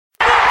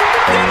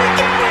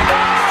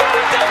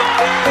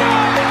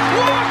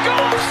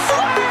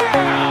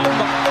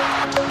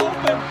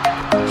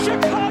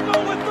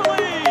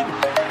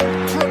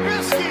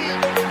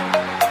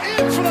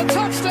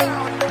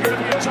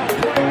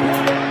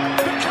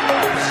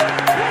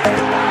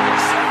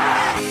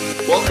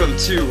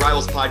Welcome to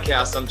Rivals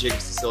Podcast. I'm Jacob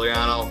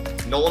Siciliano.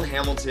 Nolan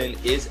Hamilton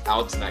is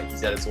out tonight.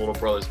 He's at his little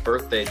brother's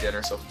birthday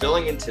dinner. So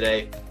filling in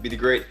today will be the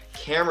great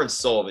Cameron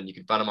Sullivan. You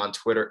can find him on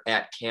Twitter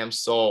at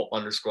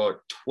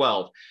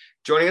 @CamSul_12.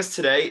 Joining us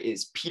today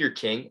is Peter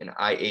King, an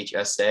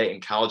IHSA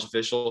and College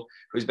official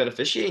who's been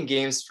officiating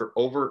games for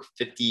over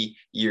 50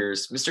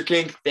 years. Mr.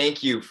 King,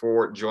 thank you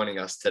for joining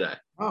us today.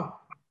 Oh,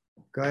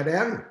 glad to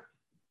have you.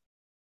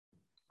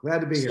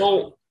 Glad to be here.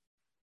 So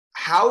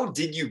how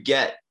did you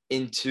get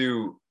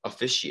into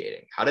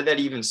officiating? How did that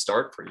even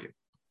start for you?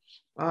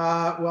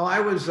 Well,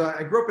 I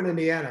grew up in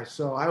Indiana,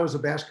 so I was a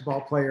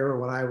basketball player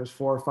when I was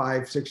 4,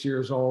 5, 6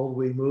 years old.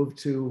 We moved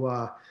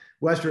to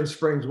Western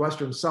Springs,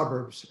 western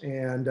suburbs,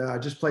 and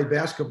just played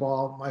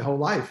basketball my whole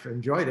life.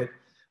 Enjoyed it.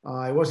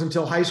 It wasn't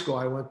until high school.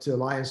 I went to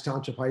Lyons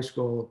Township High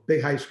School,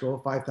 big high school,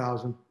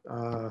 5,000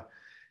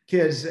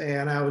 kids,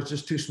 and I was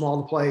just too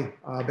small to play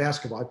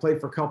basketball. I played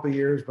for a couple of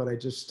years, but I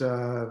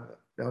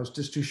was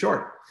just too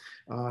short.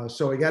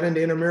 So we got into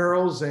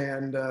intramurals,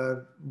 and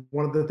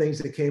one of the things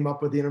that came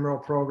up with the intramural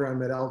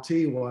program at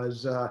LT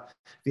was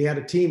if you had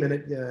a team in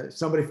it,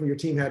 somebody from your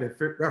team had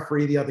to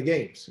referee the other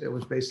games. It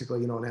was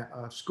basically,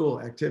 a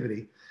school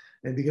activity.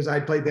 And because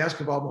I'd played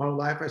basketball my whole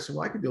life, I said,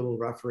 well, I could do a little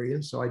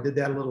refereeing. So I did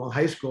that a little in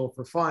high school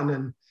for fun.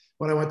 And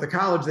when I went to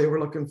college, they were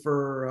looking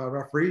for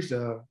referees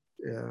to,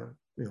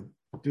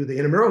 do the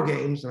intramural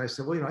games. And I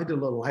said, well, I did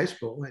a little in high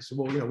school. And I said,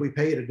 well, we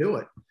pay you to do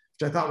it,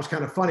 which I thought was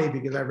kind of funny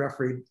because I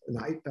refereed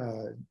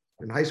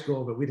in high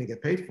school, but we didn't get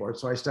paid for it.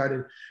 So I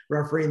started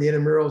refereeing the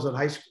intramurals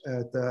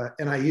at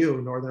NIU,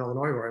 Northern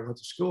Illinois, where I went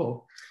to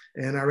school.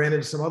 And I ran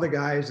into some other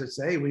guys that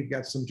say, hey, we've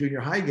got some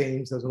junior high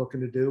games that they're looking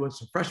to do and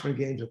some freshman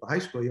games at the high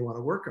school. You want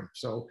to work them.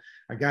 So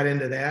I got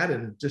into that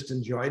and just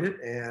enjoyed it,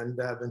 and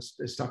been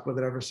stuck with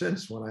it ever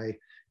since. When I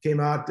came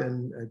out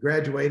and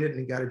graduated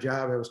and got a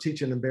job, I was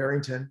teaching in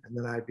Barrington, and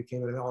then I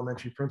became an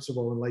elementary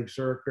principal in Lake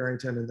Zurich,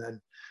 Barrington, and then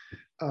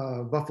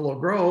Buffalo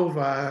Grove.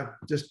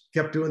 Just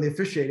kept doing the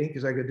officiating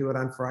because I could do it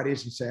on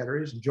Fridays and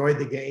Saturdays. Enjoyed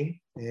the game,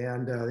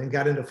 and then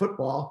got into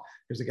football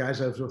because the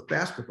guys I was with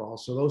basketball.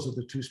 So those are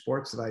the two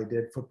sports that I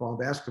did, football and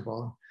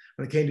basketball.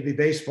 When it came to be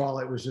baseball,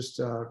 it was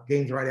just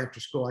games right after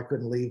school. I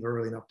couldn't leave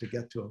early enough to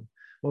get to them.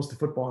 Most of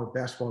the football and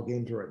basketball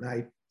games were at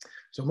night.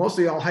 So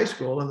mostly all high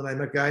school, and then I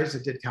met guys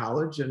that did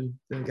college and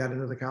then got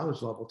into the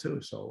college level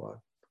too.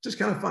 So just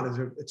kind of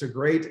fun. It's a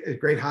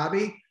great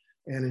hobby,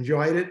 and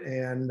enjoyed it.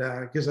 And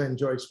because I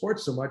enjoyed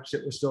sports so much,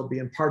 it was still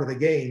being part of the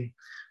game.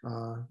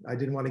 I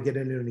didn't want to get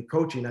into any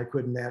coaching. I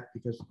couldn't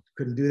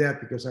do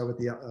that because I was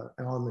the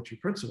elementary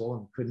principal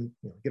and couldn't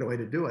get away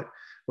to do it.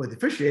 With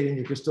officiating,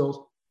 you could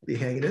still be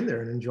hanging in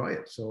there and enjoy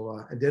it.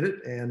 So I did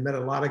it and met a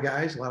lot of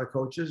guys, a lot of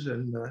coaches,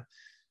 and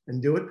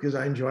do it because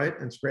I enjoy it,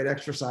 and it's great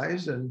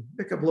exercise and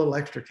pick up a little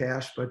extra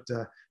cash, but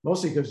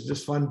mostly because it's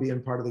just fun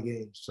being part of the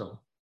game. So.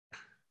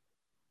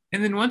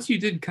 And then once you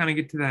did kind of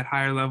get to that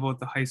higher level at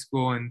the high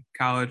school and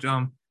college,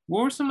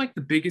 what were some like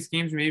the biggest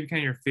games, or maybe kind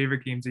of your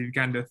favorite games that you've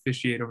gotten to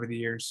officiate over the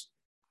years?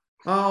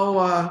 Oh,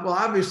 well,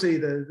 obviously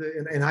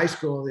in high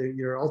school,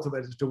 your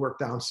ultimate is to work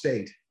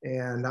downstate.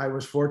 And I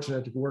was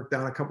fortunate to work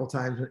down a couple of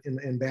times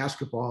in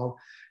basketball.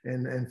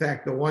 And in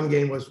fact, the one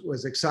game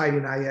was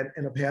exciting. I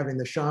ended up having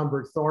the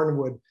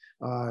Schaumburg-Thornwood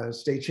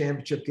state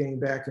championship game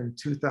back in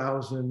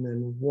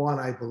 2001,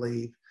 I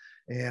believe.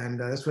 And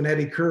that's when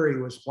Eddie Curry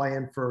was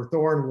playing for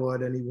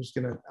Thornwood, and he was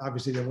going to,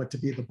 obviously they went to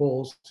be the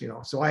Bulls,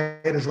 So I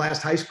had his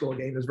last high school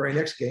game. His very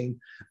next game,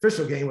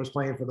 official game, was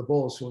playing for the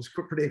Bulls. So it was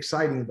pretty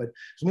exciting, but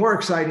it's more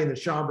exciting that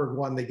Schaumburg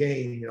won the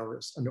game.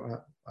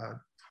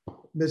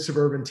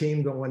 Mid-suburban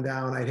team going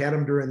down. I'd had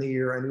them during the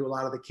year. I knew a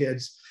lot of the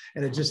kids,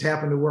 and it just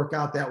happened to work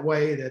out that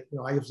way that,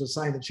 I was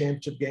assigned the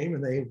championship game,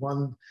 and they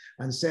won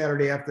on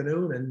Saturday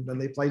afternoon, and then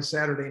they played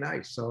Saturday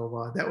night.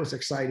 So that was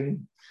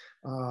exciting.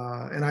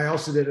 And I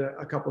also did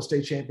a couple of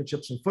state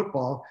championships in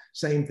football.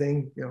 Same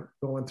thing,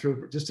 going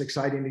through. Just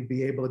exciting to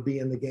be able to be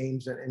in the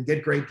games and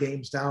get great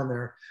games down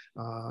there,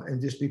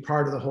 and just be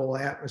part of the whole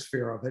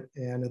atmosphere of it.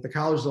 And at the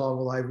college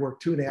level, I've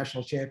worked 2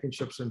 national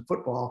championships in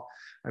football.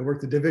 I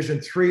worked the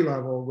Division III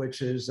level,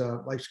 which is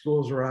like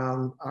schools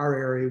around our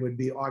area would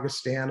be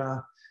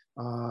Augustana,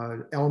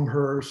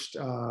 Elmhurst,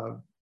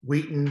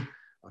 Wheaton,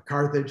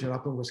 Carthage, and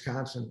up in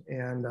Wisconsin.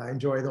 And I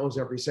enjoy those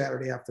every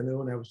Saturday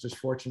afternoon. I was just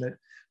fortunate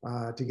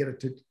to get it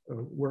to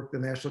work the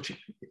national,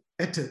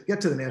 get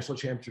to the national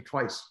championship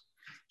twice.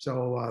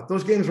 So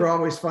those games are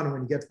always fun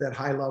when you get to that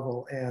high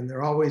level, and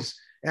they're always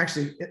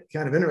actually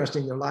kind of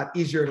interesting. They're a lot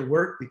easier to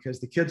work because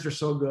the kids are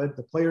so good,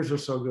 the players are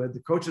so good,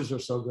 the coaches are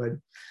so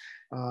good.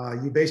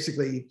 You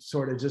basically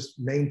sort of just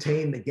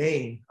maintain the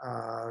game.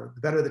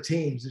 The better the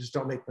teams, they just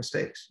don't make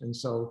mistakes. And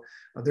so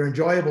they're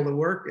enjoyable to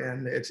work,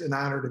 and it's an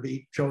honor to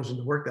be chosen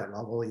to work that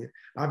level.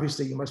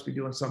 Obviously, you must be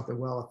doing something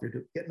well if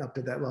you're getting up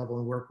to that level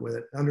and work with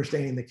it,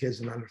 understanding the kids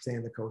and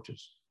understanding the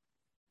coaches.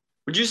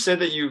 Would you say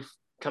that you've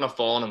kind of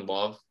fallen in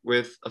love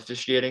with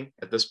officiating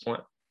at this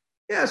point?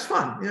 Yeah, it's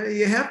fun.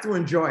 You have to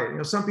enjoy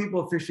it. Some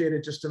people officiate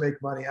it just to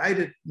make money.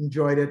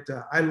 Enjoyed it.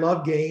 I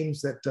love games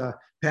that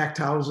packed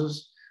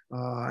houses.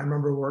 I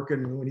remember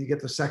working when you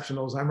get the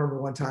sectionals. I remember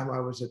one time I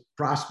was at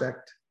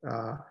Prospect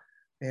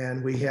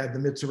And we had the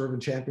Mid-Suburban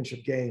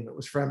Championship game. It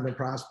was Fremden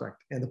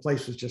Prospect, and the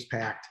place was just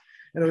packed.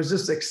 And it was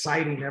just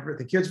exciting.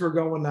 The kids were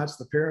going nuts.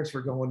 The parents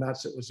were going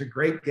nuts. It was a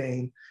great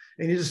game.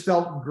 And you just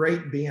felt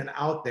great being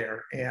out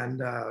there.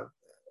 And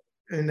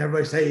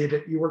everybody say,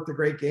 hey, you worked a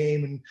great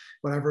game and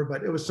whatever.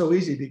 But it was so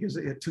easy because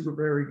it had two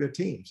very good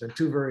teams and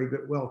two very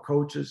good, well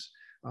coaches.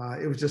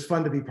 It was just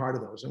fun to be part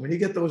of those. And when you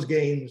get those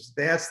games,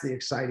 that's the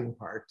exciting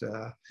part.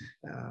 The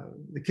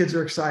kids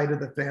are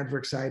excited, the fans are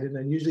excited.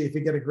 And usually if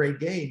you get a great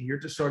game, you're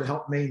just sort of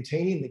help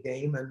maintaining the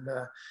game. And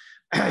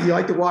you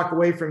like to walk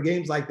away from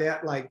games like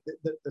that,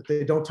 that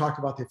they don't talk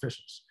about the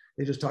officials.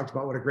 They just talked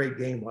about what a great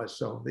game was.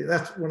 So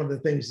that's one of the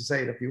things to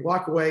say. If you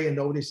walk away and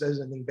nobody says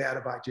anything bad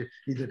about you,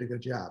 you did a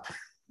good job.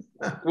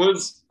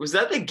 Was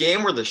that the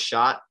game where the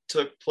shot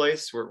took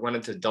place, where it went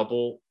into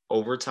double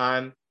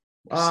overtime?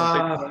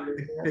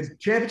 The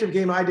championship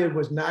game I did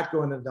was not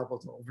going to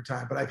double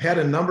overtime, but I've had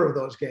a number of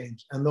those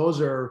games, and those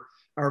are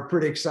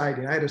pretty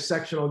exciting. I had a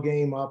sectional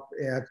game up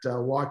at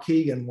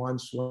Waukegan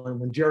once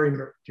when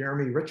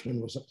Jeremy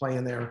Richmond was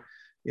playing there.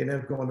 He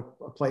ended up going to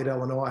play at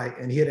Illinois,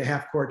 and he had a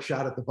half-court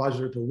shot at the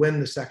buzzer to win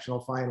the sectional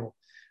final.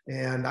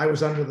 And I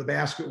was under the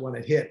basket when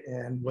it hit.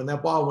 And when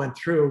that ball went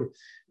through,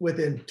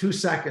 within 2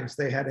 seconds,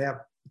 they had to have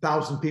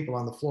 1,000 people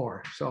on the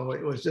floor. So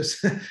it was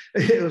just,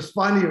 it was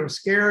fun. You were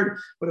scared,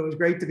 but it was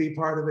great to be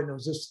part of it. And it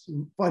was just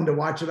fun to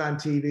watch it on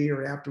TV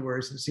or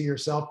afterwards and see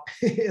yourself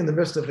in the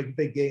midst of a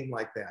big game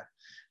like that.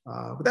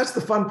 But that's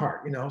the fun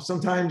part.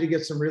 Sometimes you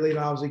get some really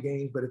lousy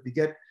games, but if you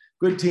get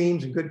good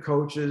teams and good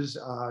coaches,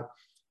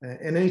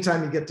 and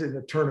anytime you get to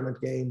the tournament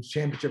games,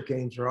 championship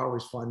games are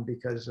always fun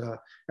because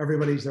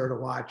everybody's there to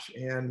watch,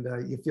 and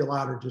you feel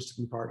honored just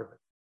to be part of it.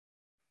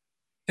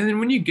 And then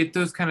when you get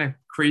those kind of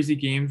crazy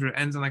games where it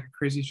ends on like a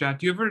crazy shot,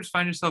 do you ever just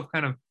find yourself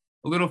kind of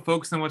a little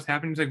focused on what's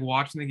happening, just like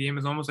watching the game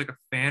as almost like a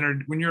fan? Or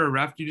when you're a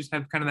ref, do you just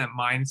have kind of that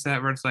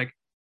mindset where it's like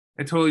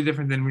it's totally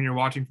different than when you're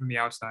watching from the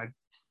outside?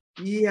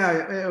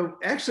 Yeah,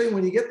 actually,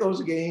 when you get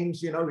those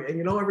games, and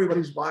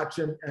everybody's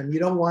watching, and you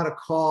don't want a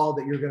call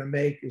that you're going to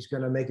make is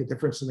going to make a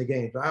difference in the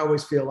game. But I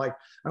always feel like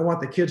I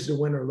want the kids to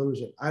win or lose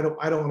it. I don't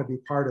want to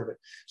be part of it.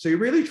 So you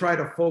really try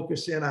to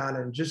focus in on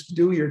and just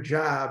do your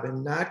job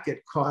and not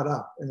get caught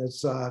up. And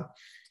it's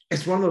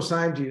one of those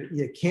times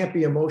you can't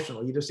be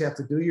emotional. You just have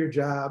to do your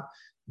job.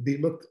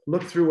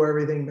 Look through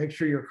everything, make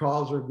sure your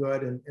calls are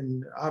good.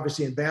 And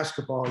obviously in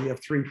basketball, you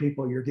have 3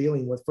 people you're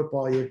dealing with.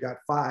 Football, you've got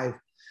 5.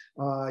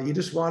 You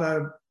just want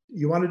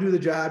to do the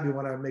job. You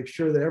want to make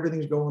sure that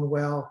everything's going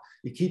well.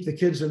 You keep the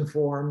kids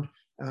informed,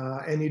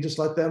 and you just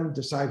let them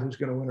decide who's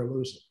going to win or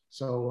lose it.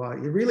 So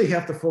you really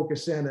have to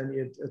focus in,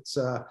 and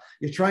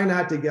you try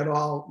not to get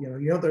all,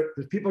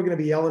 there's people going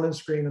to be yelling and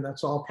screaming.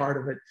 That's all part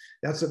of it.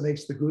 That's what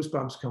makes the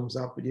goosebumps comes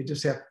up, but you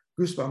just have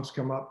goosebumps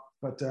come up,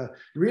 but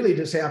you really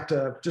just have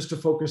to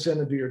focus in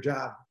and do your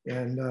job.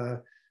 And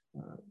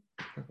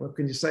what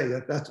can you say?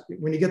 That's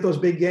when you get those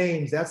big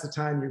games, that's the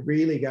time you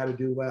really got to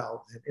do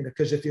well.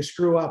 Because if you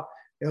screw up,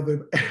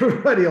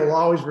 everybody will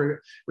always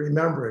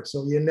remember it.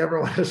 So you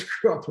never want to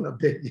screw up in a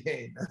big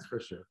game. That's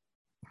for sure.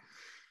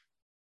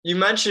 You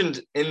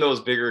mentioned in those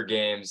bigger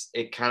games,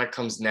 it kind of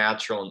comes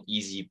natural and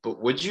easy,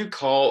 but would you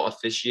call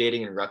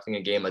officiating and reffing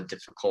a game a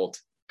difficult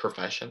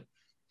profession?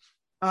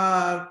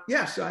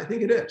 Yes, I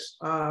think it is.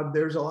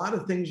 There's a lot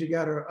of things you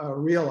got to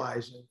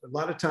realize. A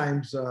lot of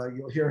times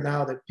you'll hear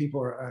now that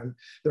people are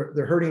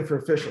they're hurting for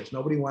officials.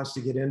 Nobody wants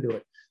to get into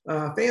it.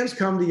 Fans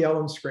come to yell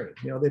and scream.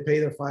 They pay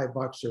their $5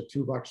 or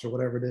 $2 or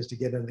whatever it is to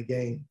get in the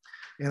game.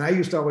 And I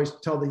used to always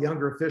tell the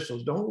younger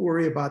officials, don't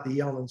worry about the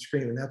yell and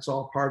screaming. That's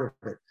all part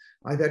of it.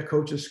 I've had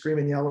coaches scream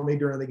and yell at me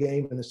during the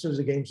game, and as soon as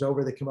the game's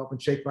over, they come up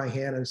and shake my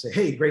hand and say,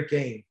 "Hey, great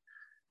game."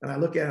 And I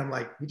look at him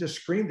like, you just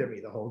screamed at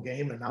me the whole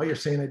game, and now you're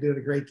saying I did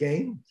a great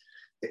game?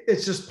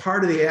 It's just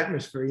part of the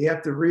atmosphere. You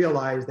have to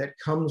realize that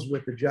comes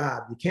with the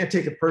job. You can't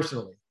take it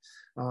personally.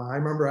 I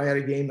remember I had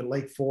a game at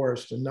Lake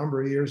Forest a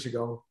number of years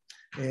ago,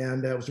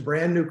 and it was a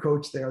brand new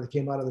coach there that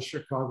came out of the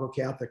Chicago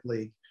Catholic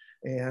League.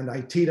 And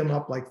I teed him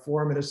up like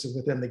 4 minutes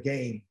within the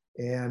game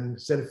and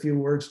said a few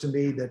words to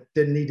me that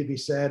didn't need to be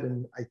said.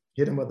 And I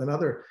hit him with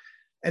another,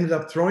 ended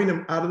up throwing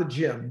him out of the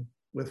gym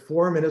with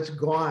 4 minutes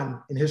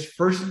gone in his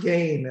first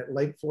game at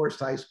Lake Forest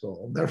High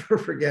School. I'll never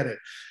forget it.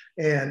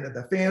 And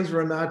the fans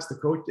were nuts. The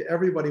coach,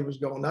 everybody was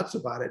going nuts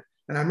about it.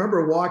 And I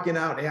remember walking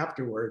out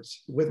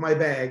afterwards with my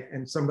bag,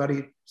 and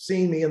somebody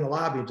seeing me in the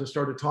lobby just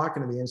started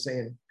talking to me and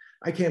saying,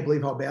 "I can't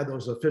believe how bad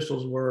those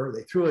officials were.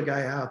 They threw a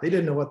guy out. They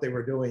didn't know what they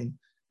were doing."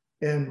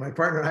 And my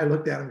partner and I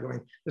looked at him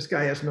going, "This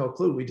guy has no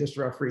clue. We just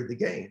refereed the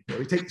game.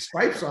 We take the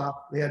stripes off.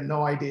 They had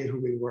no idea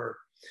who we were."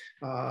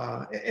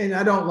 And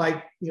I don't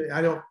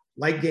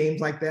like games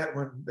like that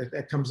when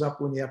that comes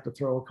up when you have to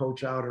throw a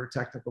coach out or a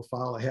technical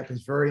foul. It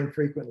happens very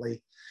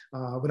infrequently.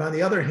 But on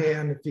the other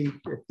hand, if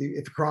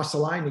you cross the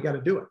line, you got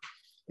to do it.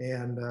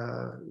 And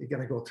you got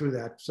to go through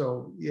that.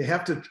 So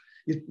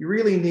you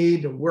really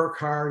need to work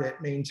hard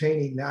at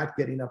maintaining not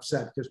getting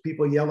upset, because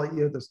people yell at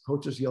you, the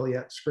coaches yell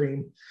at,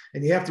 scream,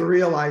 and you have to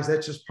realize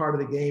that's just part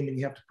of the game, and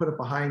you have to put it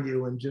behind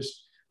you and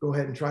just go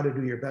ahead and try to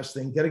do your best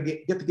thing.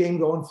 Get the game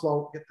going,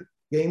 flow,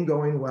 game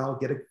going well,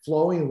 get it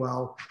flowing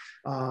well,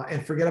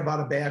 and forget about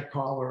a bad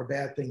call or a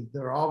bad thing.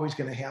 They're always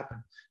going to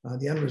happen.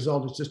 The end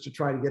result is just to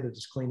try to get it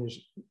as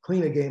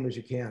clean a game as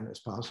you can as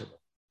possible.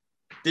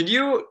 Did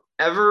you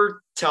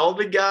ever tell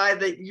the guy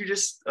that you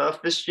just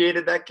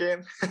officiated that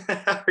game?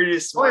 Or you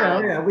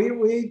smiled? Oh yeah.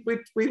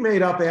 We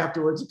made up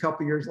afterwards a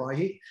couple years long.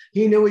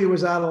 He knew he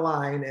was out of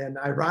line, and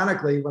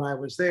ironically, when I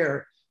was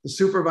there, the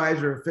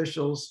supervisor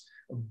officials,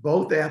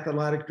 both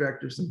athletic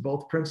directors and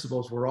both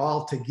principals, were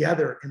all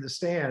together in the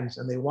stands,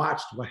 and they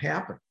watched what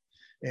happened.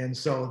 And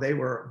so they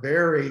were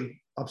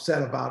very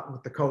upset about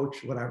with the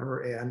coach,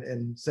 whatever,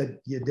 and said,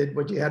 you did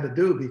what you had to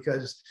do,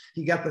 because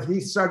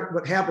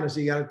what happened is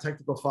he got a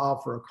technical foul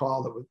for a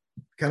call that was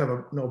kind of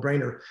a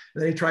no-brainer.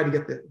 And then he tried to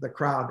get the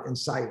crowd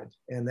incited.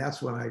 And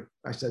that's when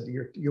I said,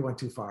 you went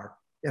too far.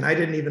 And I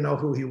didn't even know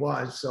who he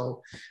was.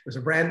 So it was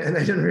and I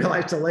didn't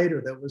realize till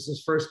later that it was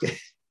his first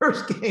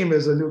game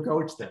as a new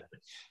coach then.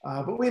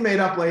 But we made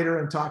up later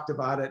and talked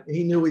about it.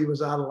 He knew he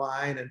was out of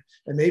line, and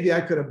maybe I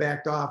could have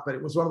backed off, but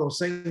it was one of those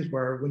things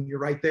where when you're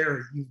right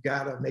there, you've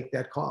got to make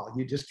that call.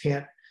 You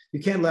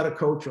can't let a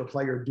coach or a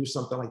player do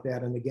something like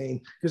that in the game,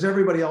 because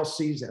everybody else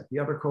sees it. The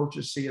other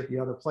coaches see it, the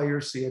other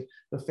players see it,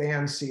 the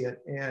fans see it.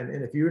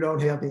 And if you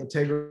don't have the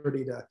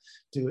integrity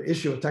to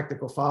issue a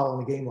technical foul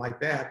in a game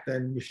like that,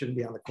 then you shouldn't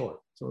be on the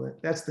court. So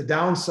that's the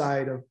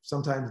downside of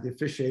sometimes the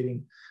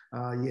officiating.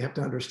 You have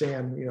to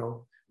understand,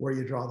 where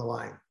you draw the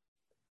line.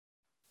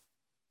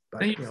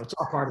 But it's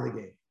all part of the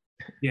game.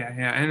 Yeah.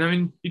 And I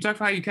mean, you talked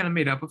about how you kind of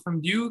made up with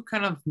them. Do you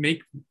kind of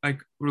make like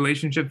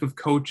relationships with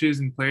coaches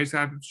and players?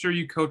 I'm sure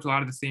you coach a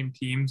lot of the same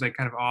teams, like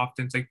kind of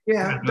often. It's like,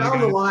 yeah, down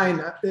the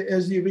line,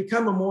 as you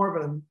become more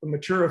of a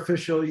mature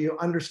official, you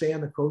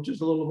understand the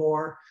coaches a little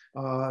more.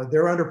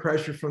 They're under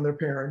pressure from their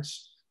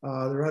parents.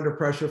 They're under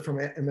pressure from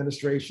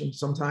administration.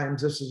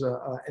 Sometimes this is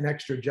an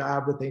extra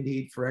job that they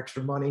need for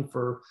extra money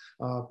for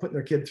putting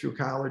their kid through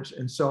college.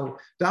 And so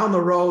down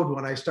the road,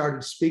 when I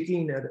started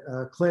speaking at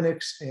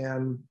clinics,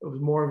 and it was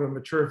more of a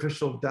mature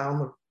official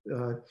down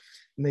in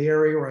the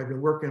area where I've been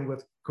working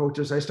with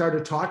coaches, I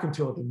started talking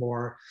to them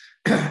more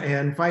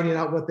and finding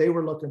out what they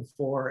were looking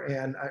for.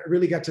 And I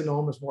really got to know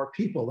them as more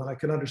people, and I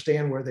could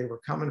understand where they were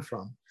coming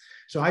from.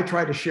 So I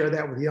try to share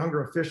that with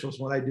younger officials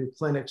when I do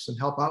clinics and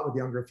help out with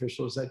younger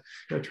officials,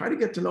 that try to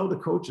get to know the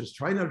coaches,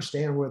 try to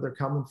understand where they're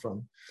coming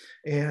from.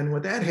 And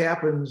when that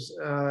happens,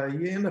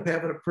 you end up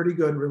having a pretty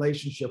good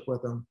relationship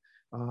with them.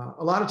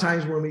 A lot of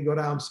times when we go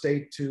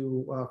downstate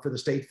for the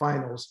state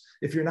finals,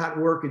 if you're not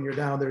working, you're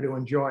down there to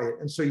enjoy it.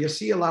 And so you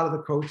see a lot of the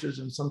coaches,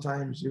 and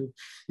sometimes you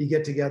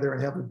get together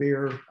and have a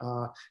beer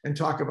and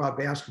talk about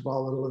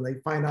basketball a little, and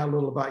they find out a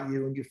little about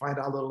you, and you find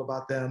out a little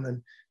about them,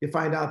 and you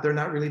find out they're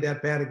not really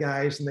that bad of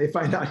guys, and they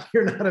find out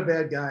you're not a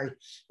bad guy,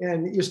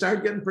 and you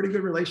start getting pretty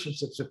good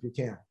relationships if you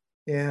can.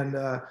 And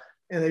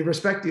they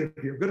respect you.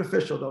 If you're a good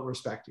official, they'll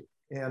respect you.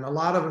 And a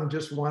lot of them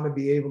just want to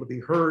be able to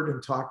be heard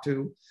and talked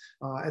to.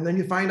 And then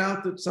you find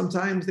out that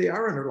sometimes they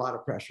are under a lot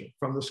of pressure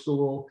from the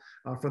school,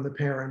 from the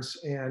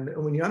parents. And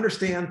when you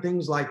understand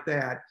things like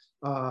that,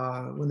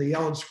 when they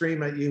yell and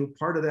scream at you,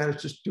 part of that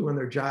is just doing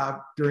their job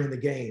during the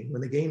game.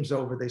 When the game's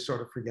over, they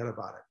sort of forget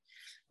about it.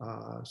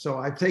 So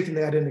I've taken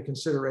that into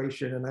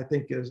consideration. And I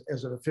think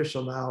as an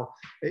official now,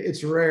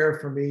 it's rare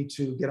for me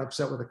to get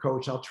upset with a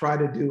coach. I'll try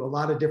to do a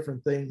lot of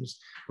different things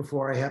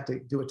before I have to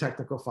do a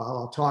technical foul.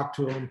 I'll talk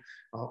to them.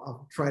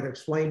 I'll try to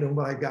explain to them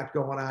what I've got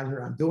going on here.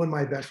 I'm doing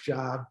my best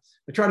job.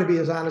 I try to be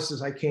as honest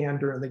as I can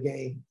during the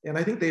game. And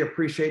I think they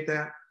appreciate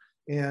that.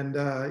 And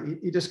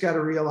you just got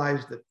to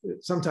realize that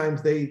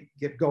sometimes they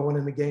get going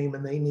in the game,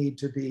 and they need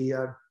to be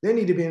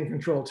in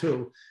control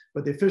too.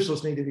 But the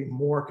officials need to be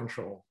more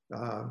control,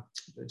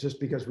 just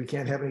because we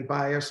can't have any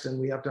bias, and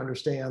we have to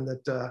understand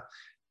that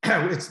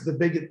it's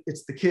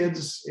the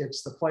kids,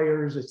 it's the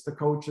players, it's the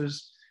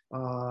coaches.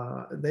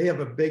 They have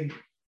a big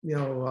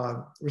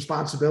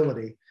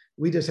responsibility.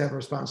 We just have a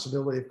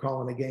responsibility of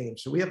calling a game,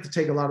 so we have to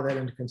take a lot of that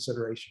into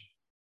consideration.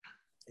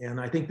 And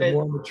I think the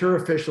more mature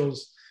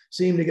officials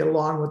seem to get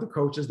along with the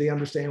coaches. They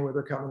understand where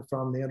they're coming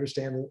from. They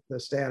understand the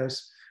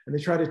status, and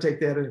they try to take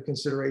that into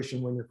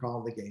consideration when you're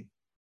calling the game.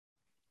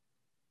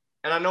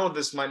 And I know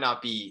this might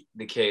not be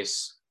the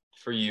case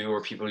for you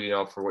or people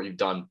for what you've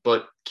done,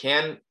 but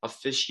can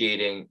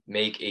officiating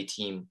make a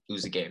team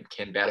lose a game?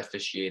 Can bad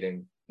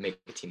officiating make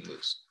a team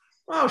lose?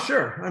 Oh,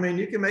 sure. I mean,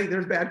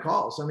 there's bad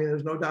calls. I mean,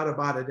 there's no doubt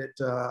about it.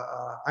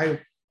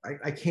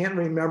 I can't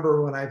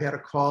remember when I've had a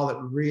call that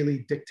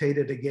really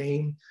dictated a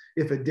game.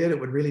 If it did, it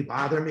would really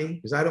bother me,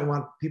 because I don't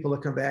want people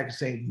to come back and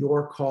saying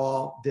your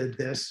call did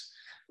this.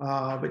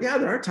 But yeah,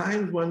 there are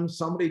times when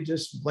somebody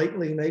just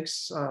blatantly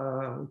makes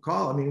a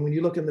call. I mean, when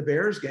you look in the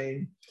Bears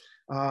game,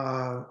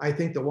 I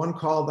think the one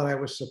call that I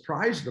was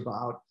surprised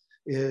about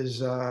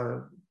is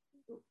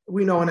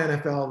we know in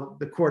NFL,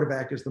 the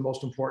quarterback is the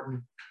most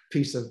important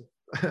piece of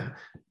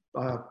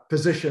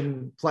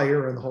position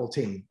player in the whole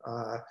team.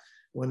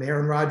 When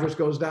Aaron Rodgers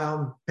goes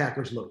down,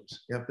 Packers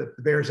lose. The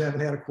Bears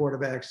haven't had a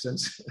quarterback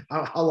since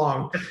how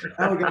long?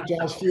 Now we got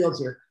Josh Fields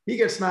here. He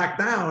gets knocked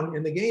down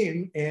in the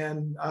game,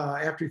 and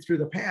after he threw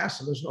the pass,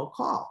 and there's no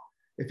call.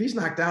 if he's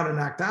knocked down and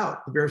knocked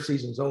out, the Bears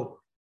season's over.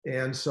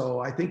 And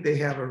so I think they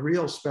have a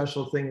real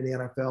special thing in the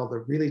NFL to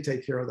really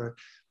take care of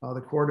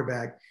the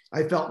quarterback.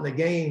 I felt in the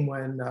game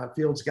when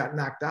Fields got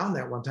knocked down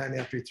that one time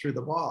after he threw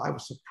the ball, I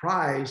was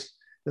surprised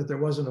that there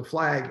wasn't a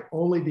flag,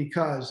 only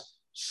because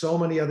so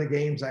many other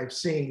games I've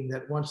seen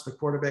that once the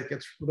quarterback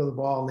gets rid of the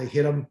ball and they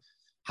hit him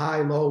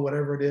high, low,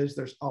 whatever it is,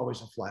 there's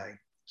always a flag.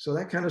 So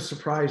that kind of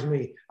surprised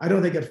me. I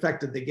don't think it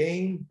affected the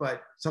game,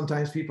 but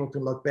sometimes people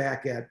can look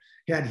back at,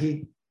 had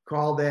he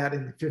called that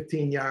in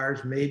 15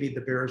 yards, maybe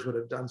the Bears would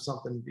have done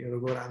something,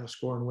 to go down and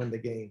score and win the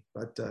game.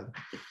 But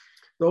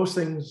those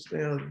things,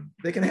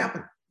 they can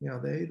happen.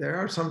 There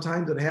are some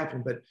times that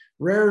happen, but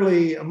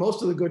rarely.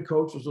 Most of the good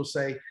coaches will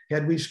say,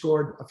 had we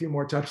scored a few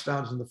more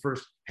touchdowns in the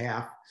first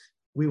half,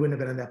 we wouldn't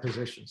have been in that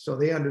position. So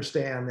they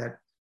understand that,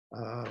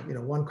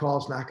 one call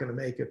is not going to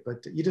make it,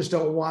 but you just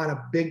don't want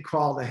a big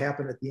call to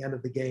happen at the end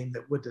of the game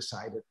that would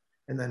decide it,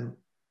 and then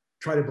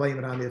try to blame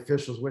it on the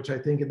officials, which I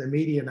think in the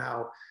media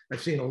now,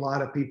 I've seen a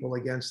lot of people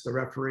against the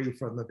referee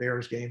from the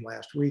Bears game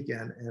last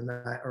weekend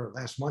or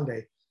last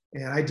Monday.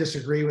 And I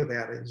disagree with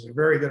that. He's a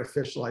very good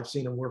official. I've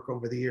seen him work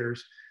over the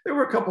years. There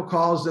were a couple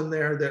calls in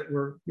there that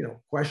were,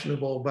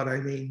 questionable, but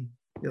I mean,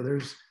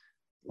 there's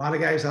a lot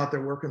of guys out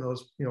there working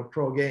those,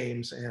 pro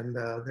games, and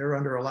they're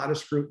under a lot of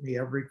scrutiny.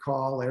 Every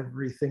call,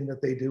 everything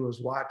that they do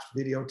is watched,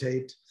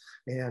 videotaped,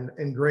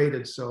 and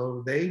graded.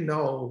 So they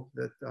know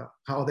that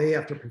how they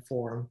have to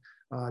perform,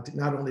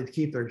 not only to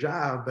keep their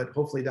job, but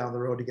hopefully down the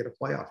road to get a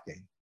playoff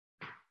game.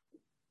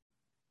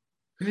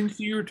 And then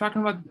you were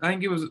talking about, I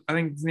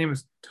think his name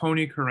is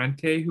Tony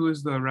Corrente, who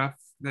was the ref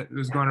that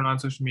was going around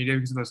social media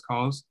because of those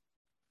calls.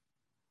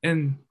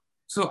 And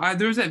so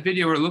there was that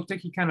video where it looked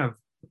like he kind of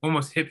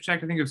almost hip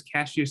checked. I think it was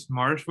Cassius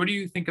Marsh. What do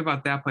you think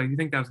about that play? Do you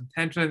think that was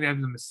intentional? Do you think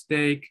that was a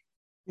mistake?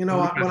 When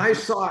I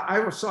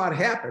saw it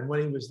happen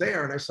when he was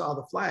there and I saw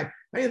the flag,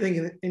 I didn't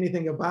think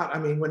anything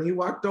about, when he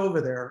walked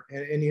over there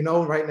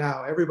and right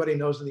now, everybody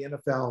knows in the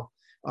NFL,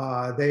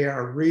 they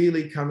are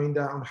really coming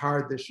down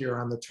hard this year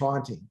on the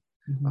taunting.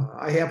 Mm-hmm.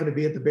 I happened to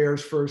be at the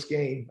Bears' first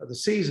game of the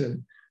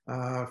season.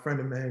 A friend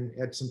of mine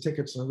had some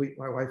tickets in a week.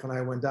 My wife and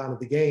I went down to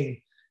the game,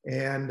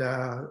 and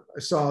I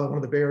saw one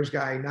of the Bears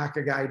guy knock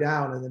a guy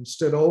down and then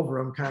stood over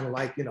him, kind of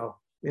like,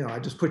 I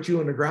just put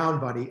you on the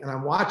ground, buddy. And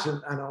I'm watching,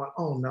 and I went,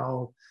 oh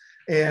no.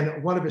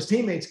 And one of his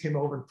teammates came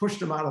over and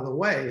pushed him out of the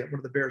way. One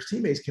of the Bears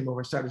teammates came over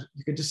and started,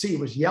 you could just see he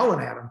was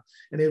yelling at him,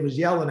 and he was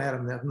yelling at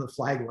him, and the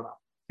flag went up,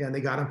 and they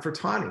got him for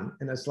taunting.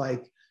 And it's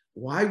like,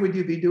 why would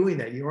you be doing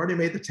that? You already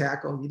made the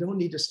tackle. You don't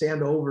need to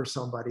stand over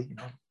somebody,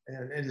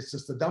 and it's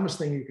just the dumbest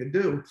thing you could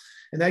do.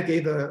 And that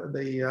gave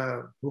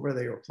whoever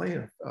they were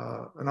playing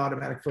an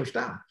automatic first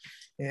down.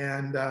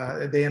 And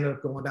they ended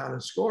up going down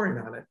and scoring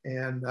on it.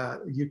 And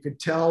you could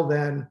tell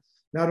then,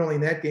 not only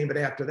in that game, but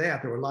after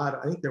that, there were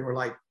I think there were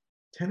like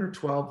 10 or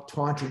 12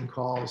 taunting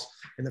calls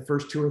in the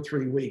first 2 or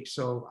 3 weeks.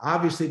 So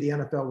obviously the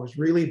NFL was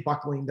really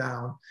buckling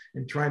down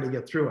and trying to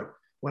get through it.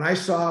 When I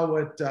saw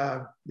what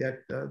the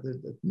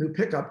new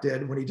pickup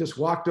did, when he just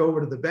walked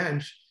over to the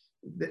bench,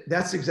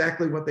 that's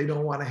exactly what they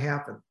don't want to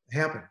happen.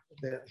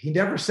 He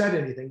never said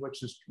anything,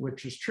 which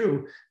is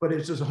true, but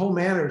it's just a whole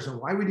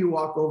mannerism. Why would you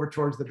walk over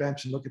towards the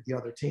bench and look at the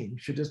other team? You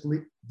should just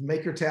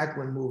make your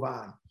tackle and move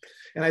on.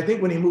 And I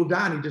think when he moved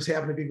on, he just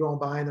happened to be going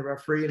behind the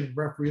referee, and the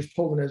referee was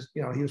pulling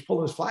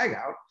his flag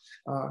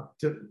out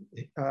to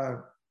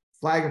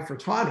flag him for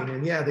taunting.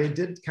 And yeah, they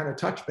did kind of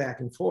touch back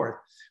and forth,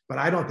 but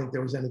I don't think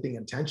there was anything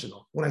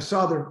intentional. When I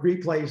saw the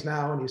replays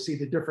now and you see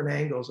the different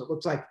angles, it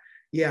looks like,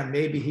 yeah,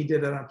 maybe he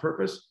did it on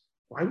purpose.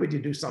 Why would you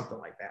do something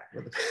like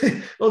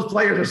that? Those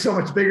players are so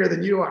much bigger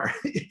than you are.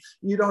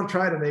 You don't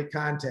try to make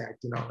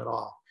contact, at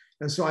all.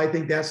 And so I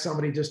think that's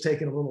somebody just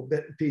taking a little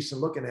bit and piece and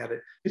looking at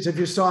it. Because if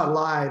you saw it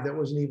live, that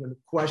wasn't even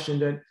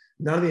questioned it.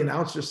 None of the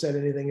announcers said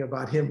anything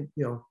about him,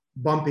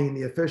 bumping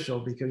the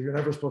official, because you're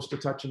never supposed to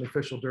touch an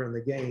official during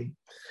the game.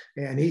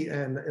 And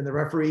the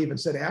referee even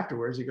said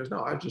afterwards, he goes, no,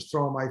 I was just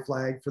throwing my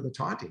flag for the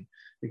taunting,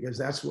 because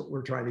that's what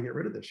we're trying to get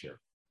rid of this year.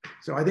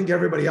 So I think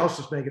everybody else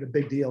was making a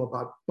big deal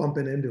about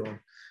bumping into him.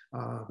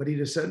 But he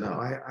just said, no,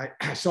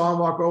 I saw him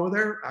walk over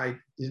there. I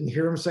didn't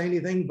hear him say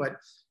anything, but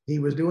he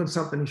was doing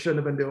something he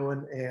shouldn't have been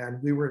doing.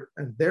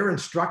 And they're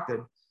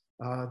instructed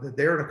that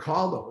they're to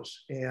call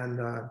those. And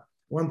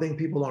one thing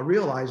people don't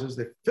realize is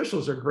the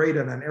officials are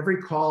graded on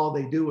every call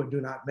they do and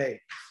do not make.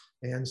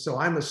 And so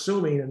I'm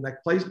assuming in that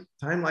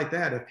time like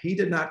that, if he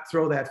did not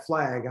throw that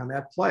flag on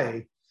that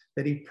play,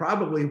 that he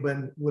probably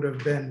would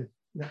have been,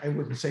 I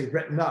wouldn't say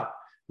written up,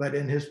 but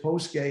in his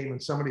post game,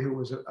 and somebody who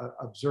was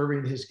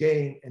observing his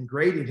game and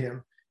grading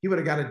him, he would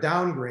have got a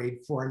downgrade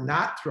for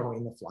not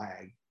throwing the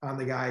flag on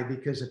the guy,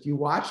 because if you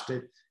watched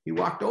it, he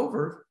walked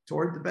over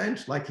toward the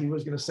bench like he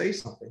was going to say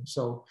something.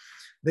 So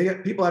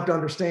people have to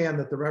understand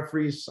that the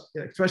referees,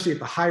 especially at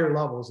the higher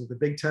levels, at the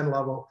Big Ten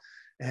level,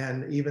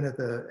 and even at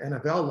the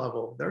NFL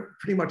level, they're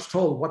pretty much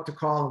told what to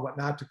call and what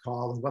not to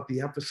call, and what the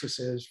emphasis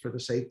is for the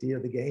safety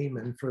of the game,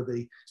 and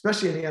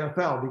especially in the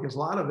NFL, because a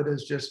lot of it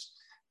is just,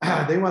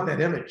 they want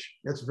that image.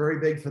 That's very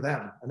big for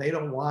them. And they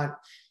don't want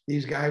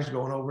these guys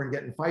going over and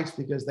getting fights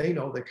because they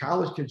know that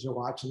college kids are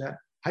watching that,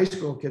 high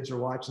school kids are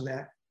watching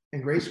that,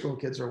 and grade school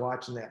kids are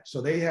watching that.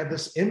 So they have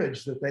this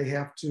image that they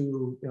have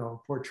to,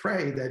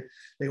 portray, that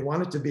they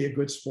want it to be a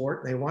good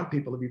sport. And they want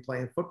people to be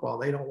playing football.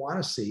 They don't want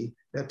to see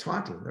that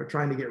taunting. They're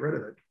trying to get rid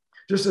of it.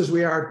 Just as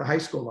we are at the high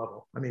school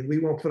level. I mean, we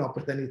won't put up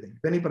with anything.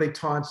 If anybody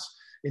taunts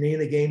in any of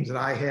the games that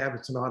I have,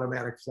 it's an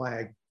automatic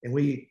flag. And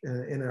we,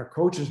 in our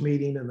coaches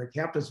meeting and the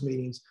captains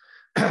meetings,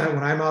 when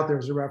I'm out there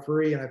as a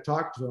referee and I've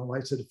talked to them, I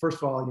said, first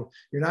of all,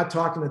 you're not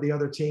talking to the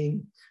other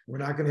team. We're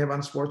not going to have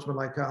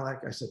unsportsmanlike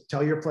conduct. I said,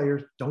 tell your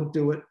players, don't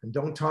do it, and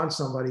don't taunt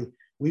somebody.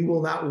 We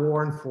will not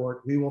warn for it.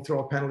 We will throw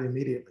a penalty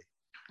immediately.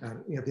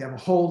 If you have a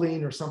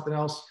holding or something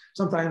else,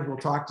 sometimes we'll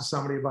talk to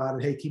somebody about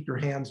it. Hey, keep your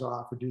hands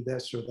off, or do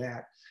this or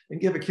that, and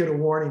give a kid a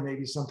warning,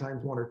 maybe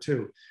sometimes one or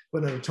two.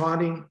 But in a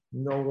taunting,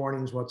 no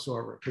warnings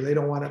whatsoever, because they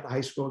don't want it in the high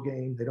school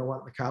game. They don't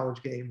want it in the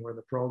college game or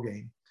the pro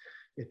game.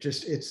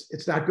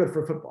 It's not good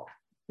for football.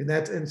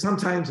 And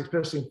sometimes,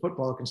 especially in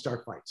football, it can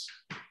start fights,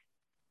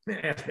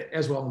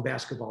 as well in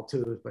basketball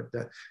too.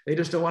 But they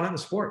just don't want it in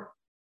the sport.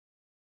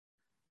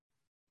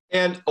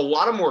 And a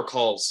lot of more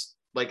calls,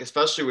 like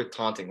especially with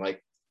taunting,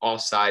 like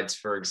offsides,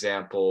 for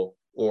example,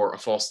 or a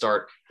false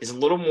start, is a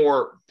little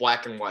more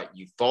black and white.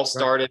 You false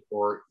started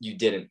or you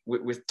didn't.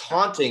 With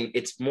taunting,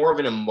 it's more of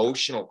an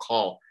emotional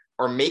call.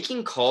 Are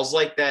making calls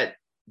like that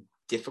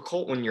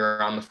difficult when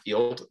you're on the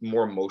field,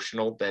 more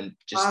emotional than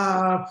just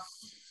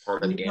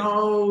part of the game?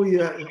 No,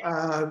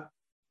 yeah.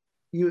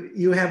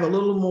 You have a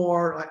little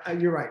more,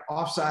 you're right,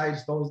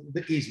 offsides, those,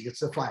 the easy,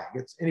 it's a flag.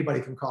 It's anybody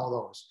can call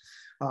those.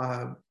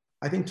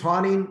 I think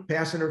taunting,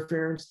 pass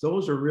interference,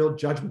 those are real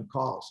judgment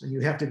calls, and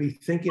you have to be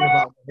thinking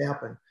about what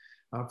happened.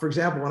 For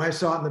example, when I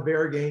saw it in the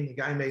Bear game, the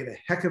guy made a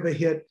heck of a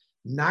hit,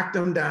 knocked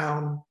him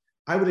down.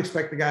 I would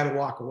expect the guy to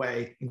walk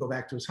away and go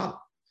back to his huddle.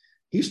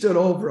 He stood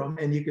over him,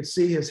 and you could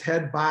see his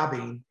head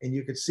bobbing, and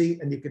you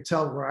could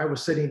tell where I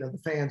was sitting in the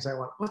fans. I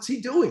went, what's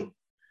he doing?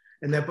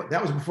 And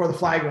that was before the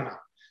flag went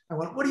up. I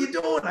went, what are you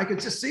doing? I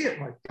could just see it.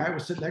 My guy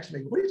was sitting next to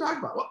me. What are you talking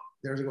about? Well,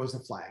 there goes the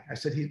flag. I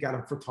said, he's got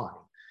him for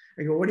taunting.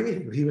 I go, what do you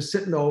mean? He was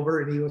sitting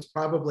over, and he was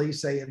probably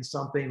saying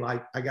something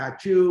like, I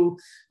got you.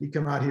 You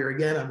come out here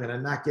again, I'm going to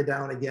knock you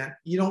down again.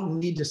 You don't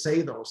need to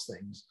say those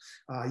things.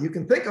 You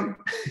can think them,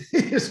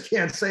 you just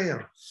can't say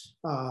them.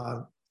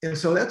 And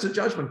so that's a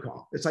judgment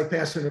call. It's like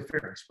pass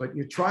interference, but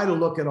you try to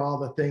look at all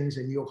the things,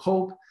 and you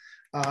hope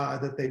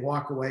that they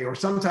walk away. Or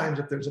sometimes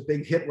if there's a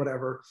big hit,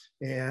 whatever,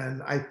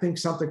 and I think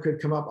something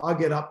could come up, I'll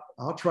get up,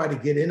 I'll try to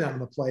get in on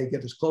the play,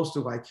 get as close to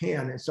it as I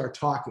can, and start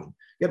talking.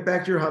 Get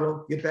back to your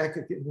huddle,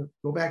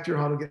 go back to your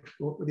huddle, get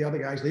with the other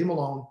guys, leave them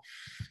alone.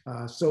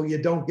 So you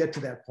don't get to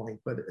that point.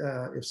 But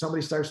if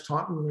somebody starts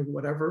taunting or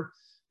whatever,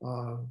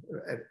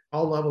 at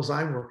all levels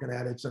I'm working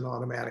at, it's an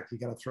automatic. You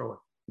got to throw it.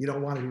 You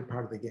don't want to be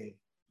part of the game.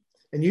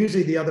 And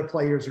usually the other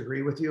players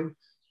agree with you.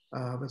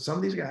 But some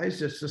of these guys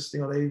just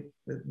the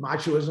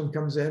machoism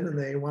comes in, and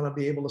they want to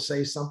be able to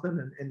say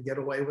something and get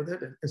away with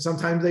it. And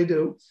sometimes they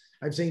do.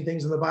 I've seen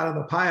things in the bottom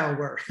of the pile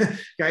where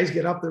guys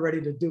get up, they're ready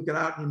to duke it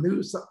out, and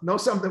you know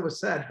something was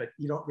said, but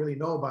you don't really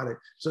know about it.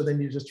 So then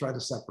you just try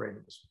to separate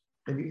them.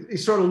 And you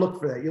sort of look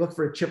for that. You look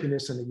for a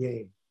chippiness in the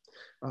game.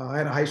 I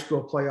had a high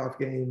school playoff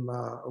game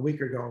a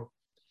week ago,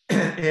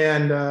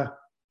 and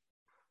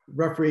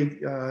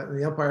referee and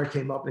the umpire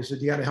came up and they said,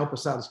 you got to help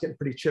us out. It's getting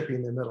pretty chippy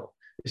in the middle.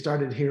 They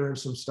started hearing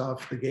some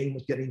stuff. The game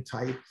was getting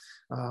tight.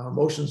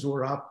 Emotions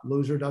were up.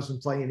 Loser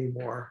doesn't play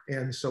anymore.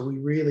 And so we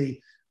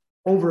really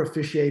over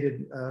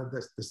officiated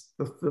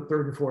the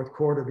third and fourth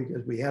quarter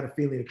because we had a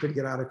feeling it could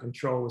get out of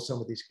control with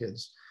some of these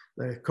kids.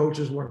 The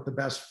coaches weren't the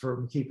best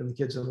for keeping the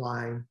kids in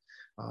line.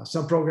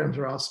 Some programs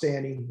are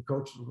outstanding. The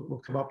coach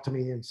will come up to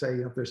me and say,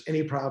 if there's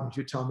any problems,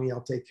 you tell me,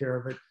 I'll take care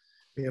of it.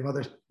 We have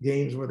other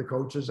games where the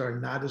coaches are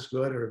not as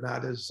good or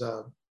not as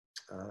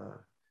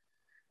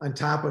on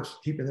top of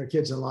keeping their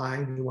kids in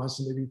line. He wants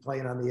them to be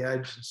playing on the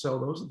edge. So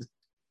those are the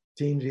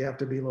teams you have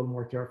to be a little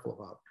more careful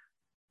about.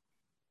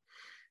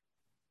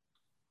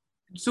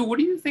 So what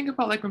do you think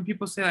about like when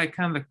people say like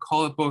kind of the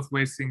call it both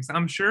ways things?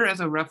 I'm sure as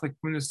a ref, like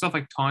when there's stuff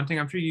like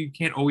taunting, I'm sure you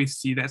can't always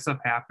see that stuff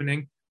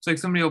happening. So like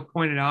somebody will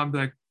point it out and be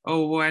like,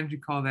 oh, why didn't you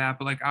call that?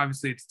 But like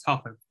obviously it's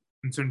tough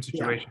in certain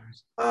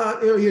situations.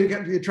 Yeah.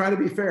 You try to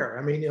be fair.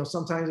 I mean,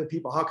 sometimes the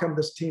people, how come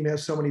this team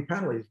has so many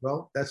penalties?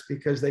 Well, that's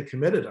because they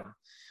committed them.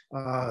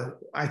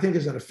 I think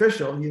as an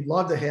official, you'd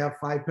love to have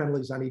 5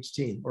 penalties on each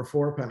team or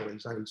 4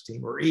 penalties on each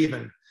team or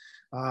even.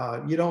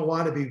 You don't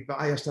want to be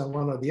biased on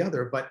one or the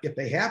other, but if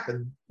they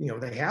happen,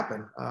 they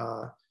happen.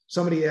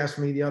 Somebody asked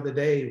me the other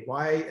day,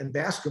 why in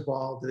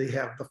basketball do they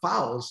have the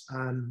fouls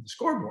on the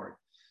scoreboard?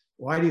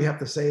 Why do you have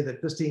to say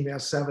that this team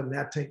has 7,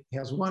 that team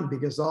has 1?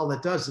 Because all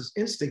it does is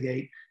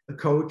instigate the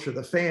coach or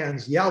the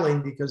fans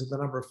yelling because of the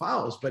number of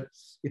fouls. But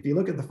if you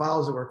look at the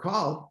fouls that were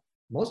called,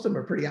 most of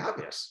them are pretty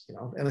obvious,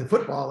 and in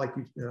football, like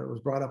it was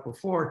brought up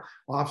before,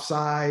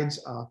 offsides,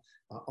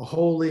 a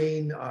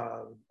holding,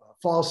 a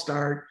false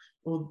start.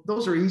 Well,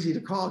 those are easy to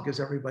call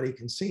because everybody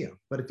can see them.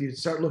 But if you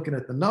start looking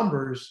at the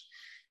numbers,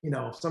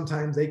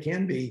 sometimes they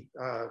can be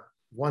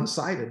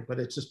one-sided, but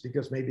it's just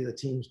because maybe the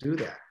teams do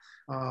that.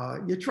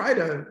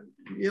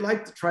 You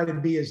like to try to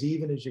be as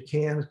even as you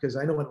can, because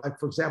I know like,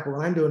 for example,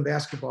 when I'm doing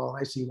basketball and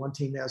I see one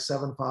team has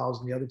 7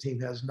 fouls and the other team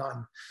has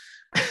none,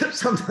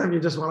 sometimes you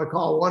just want to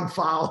call one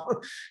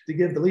foul to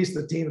give at least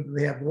the team that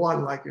they have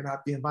one, like you're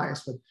not being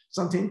biased. But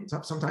sometimes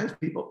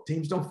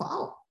teams don't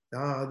foul.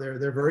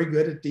 They're very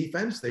good at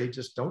defense. They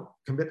just don't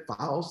commit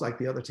fouls like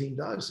the other team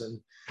does, and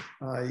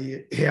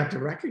you have to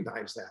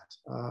recognize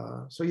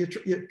that. So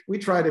we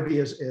try to be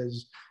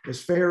as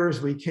fair as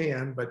we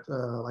can, but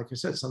like I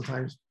said,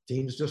 sometimes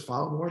teams just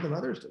foul more than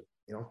others do.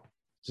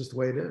 It's just the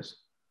way it is.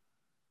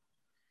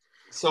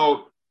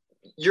 So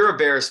you're a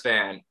Bears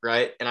fan,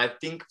 right? And I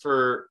think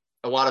for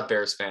a lot of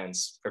Bears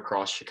fans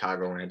across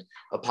Chicagoland,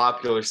 a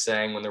popular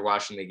saying when they're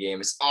watching the game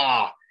is,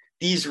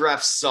 these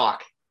refs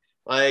suck.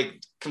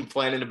 Like,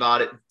 complaining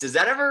about it. Does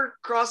that ever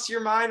cross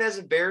your mind as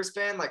a Bears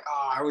fan? Like,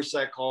 I wish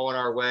that call went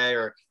our way.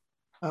 Or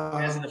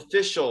as an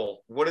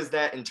official, what is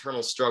that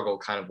internal struggle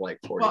kind of like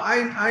for you? Well,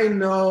 I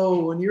know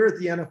when you're at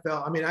the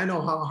NFL, I mean, I know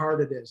how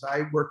hard it is.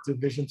 I worked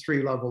Division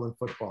III level in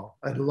football.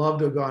 I'd love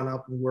to have gone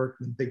up and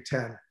worked in Big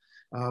Ten.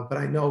 But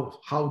I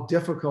know how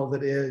difficult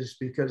it is,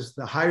 because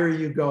the higher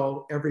you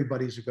go,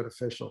 everybody's a good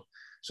official.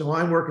 So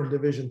I'm working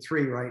Division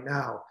III right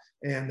now,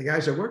 and the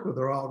guys I work with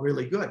are all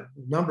really good. A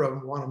number of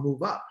them want to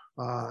move up.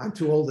 I'm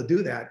too old to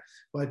do that,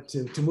 but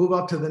to move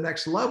up to the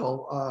next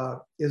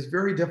level is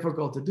very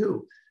difficult to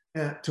do.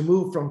 To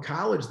move from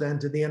college then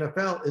to the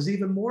NFL is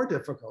even more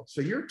difficult.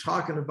 So you're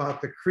talking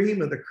about the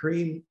cream of the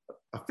cream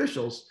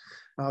officials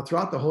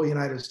throughout the whole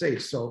United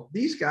States. So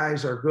these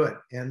guys are good,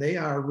 and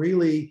they're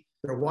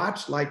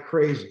watched like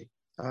crazy.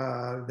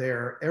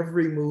 Their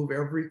every move,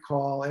 every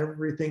call,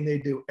 everything they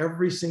do,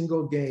 every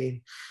single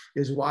game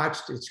is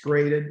watched, it's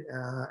graded,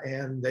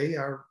 and they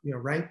are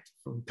ranked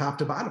from top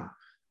to bottom.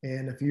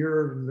 And if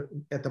you're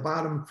at the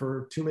bottom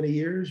for too many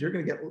years, you're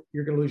going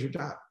to lose your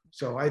job.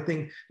 So I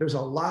think there's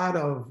a lot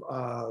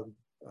of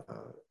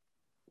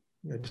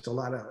just a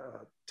lot of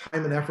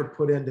time and effort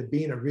put into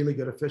being a really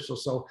good official.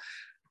 So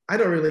I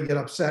don't really get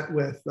upset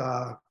with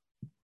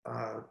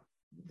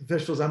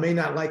officials. I may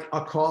not like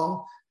a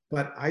call,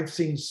 but I've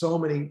seen so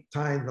many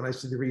times when I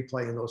see the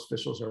replay and those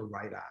officials are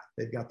right on.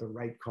 They've got the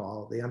right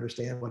call. They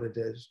understand what it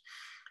is.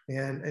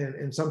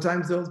 And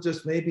sometimes they'll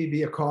just maybe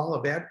be a call,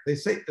 they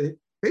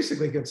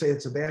basically can say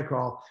it's a bad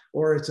call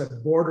or it's a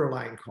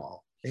borderline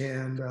call.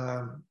 And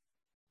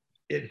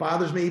it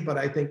bothers me, but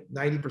I think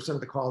 90% of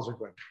the calls are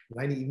good,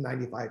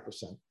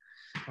 95%.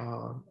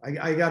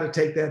 I got to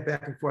take that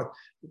back and forth.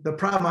 The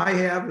problem I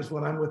have is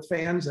when I'm with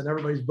fans and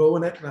everybody's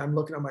booing it, and I'm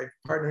looking at my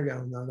partner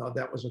going, no,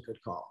 that was a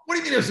good call. What do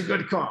you mean it was a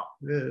good call?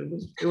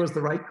 It was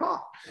the right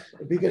call,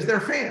 because they're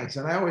fans.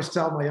 And I always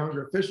tell my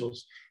younger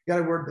officials,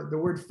 the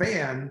word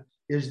fan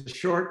is the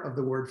short of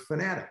the word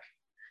fanatic.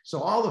 So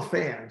all the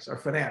fans are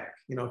fanatic.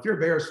 If you're a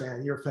Bears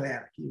fan, you're a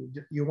fanatic.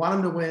 You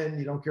want them to win.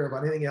 You don't care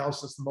about anything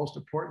else. It's the most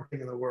important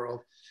thing in the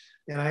world.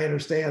 And I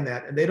understand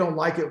that. And they don't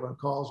like it when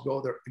calls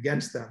go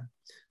against them.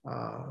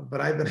 But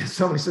I've been in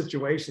so many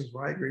situations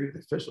where I agree with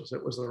officials.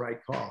 It was the right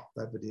call,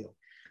 type of deal.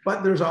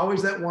 But there's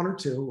always that one or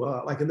two,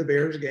 like in the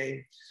Bears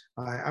game.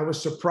 I was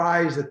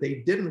surprised that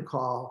they didn't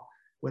call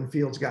when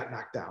Fields got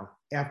knocked down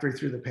after he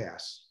threw the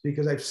pass,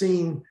 because I've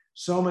seen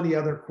so many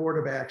other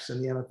quarterbacks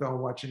in the NFL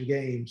watching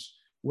games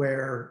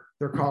where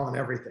they're calling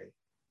everything.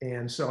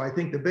 And so I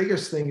think the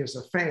biggest thing as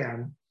a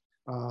fan,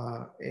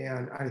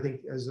 and I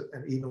think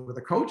and even with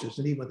the coaches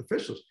and even with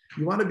officials,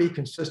 you want to be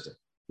consistent.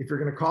 If you're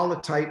going to call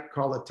it tight,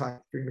 call it tight.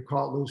 If you're going to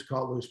call it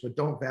loose, but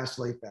don't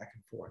vacillate back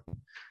and forth.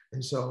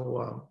 And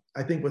so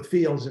I think with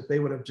Fields, if they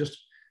would have just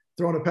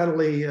thrown a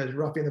penalty as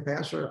roughing the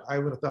passer, I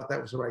would have thought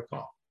that was the right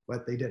call,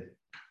 but they didn't.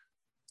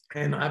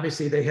 And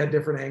obviously they had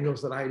different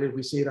angles than I did.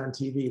 We see it on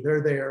TV.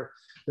 They're there,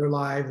 they're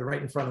live, they're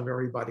right in front of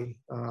everybody.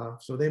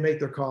 So they make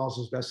their calls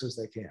as best as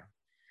they can.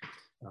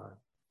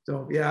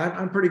 So yeah,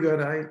 I'm pretty good.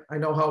 I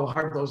know how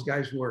hard those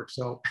guys work.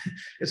 So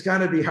it's got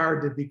to be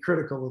hard to be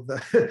critical of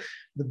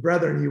the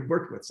brethren you've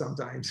worked with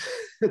sometimes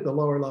at the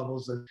lower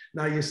levels. And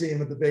now you see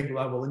them at the big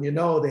level, and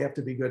they have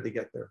to be good to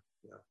get there.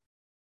 Yeah.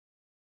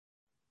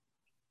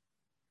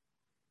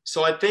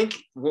 So I think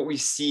what we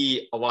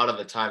see a lot of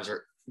the times,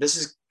 or this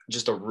is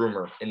just a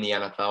rumor in the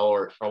NFL,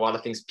 or a lot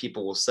of things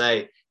people will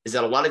say, is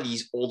that a lot of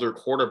these older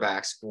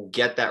quarterbacks will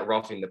get that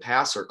roughing the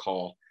passer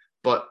call,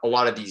 but a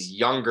lot of these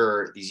young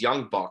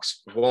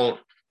bucks won't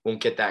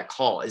get that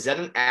call. Is that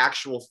an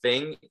actual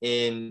thing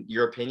in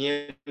your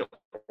opinion,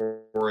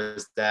 or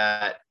is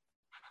that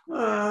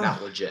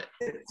not legit?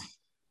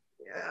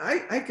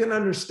 I can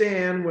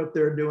understand what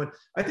they're doing.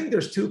 I think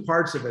there's two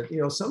parts of it.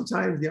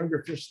 Sometimes the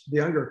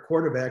younger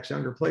quarterbacks,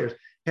 younger players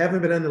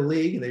haven't been in the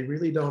league, and they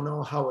really don't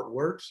know how it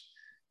works.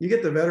 You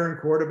get the veteran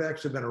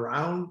quarterbacks who've been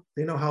around.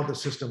 They know how the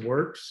system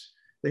works.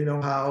 They know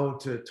how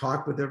to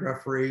talk with their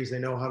referees. They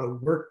know how to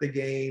work the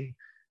game.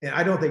 And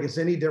I don't think it's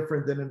any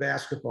different than in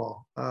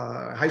basketball,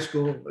 high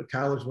school,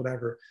 college,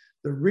 whatever.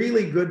 The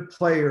really good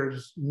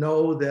players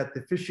know that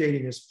the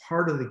officiating is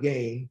part of the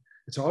game.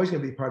 It's always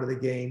going to be part of the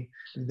game.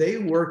 They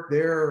work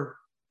their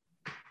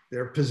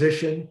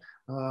position.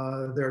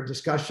 their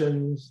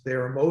discussions,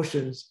 their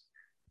emotions,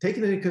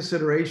 taking into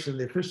consideration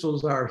the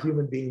officials are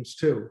human beings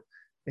too.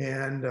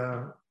 And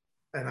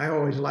I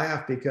always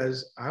laugh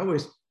because I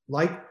always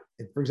like,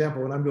 for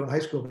example, when I'm doing a high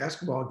school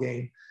basketball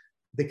game,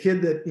 the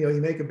kid that, you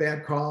make a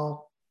bad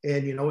call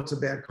and it's a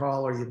bad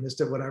call or you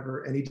missed it,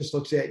 whatever, and he just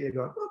looks at you and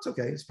goes, oh, it's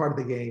okay, it's part of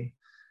the game.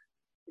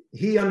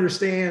 He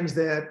understands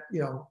that,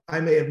 I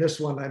may have missed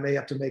one, I may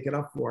have to make it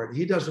up for it.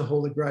 He doesn't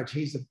hold a grudge.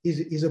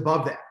 He's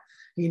above that.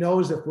 He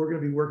knows if we're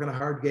going to be working a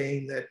hard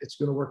game, that it's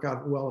going to work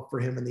out well for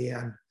him in the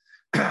end.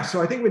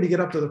 So I think when you get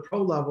up to the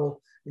pro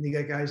level and you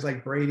get guys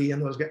like Brady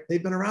and those guys,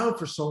 they've been around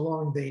for so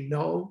long, they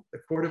know, the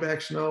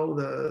quarterbacks know,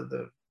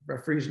 the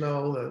referees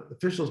know, the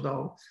officials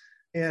know.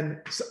 And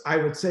so I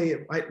would say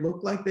it might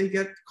look like they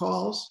get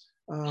calls,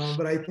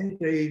 but I think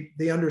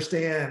they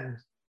understand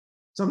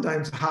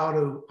sometimes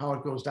how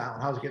it goes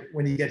down,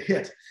 when you get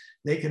hit.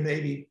 They can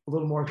maybe a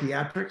little more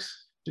theatrics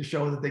to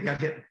show that they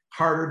got hit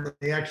harder than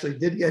they actually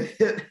did get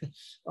hit,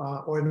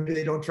 or maybe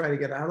they don't try to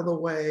get out of the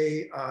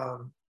way.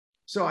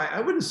 So I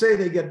wouldn't say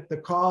they get the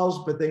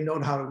calls, but they know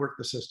how to work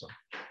the system,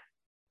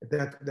 if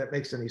that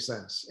makes any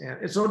sense. And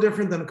it's no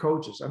different than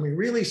coaches. I mean,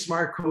 really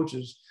smart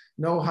coaches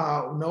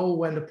know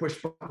when to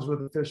push buttons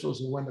with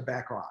officials and when to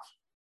back off.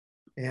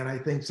 And I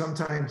think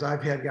sometimes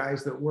I've had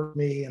guys that work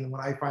me, and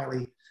when I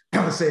finally,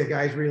 let's say a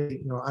guy's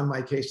really, on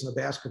my case in a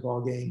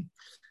basketball game,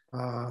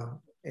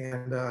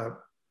 and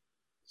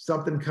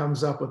something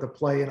comes up with a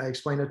play and I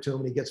explain it to him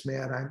and he gets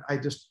mad,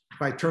 if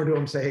I turn to him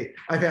and say, hey,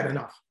 I've had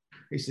enough.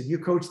 He said, you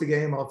coach the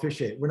game, I'll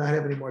officiate. We're not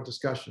having any more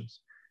discussions.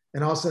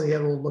 And all of a sudden he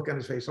had a little look on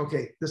his face.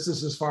 Okay, this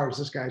is as far as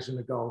this guy's going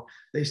to go.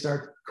 They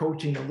start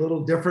coaching a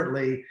little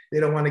differently. They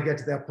don't want to get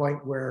to that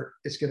point where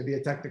it's going to be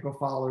a technical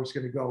foul or it's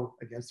going to go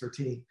against their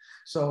team.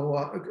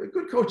 So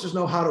good coaches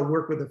know how to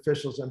work with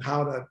officials and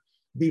how to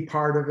be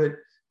part of it.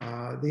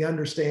 They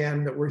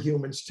understand that we're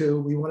humans too.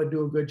 We want to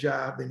do a good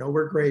job. They know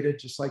we're graded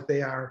just like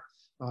they are.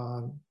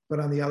 But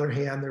on the other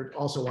hand, they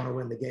also want to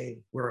win the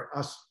game. Where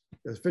us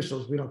as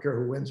officials, we don't care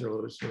who wins or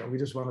loses. We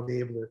just want to be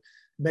able to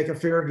make a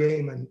fair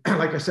game. And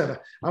like I said,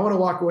 I want to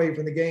walk away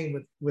from the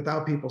game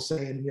without people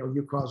saying,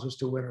 you caused us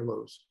to win or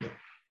lose.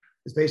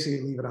 It's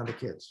basically leave it on the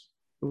kids,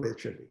 the way it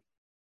should be.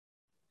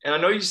 And I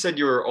know you said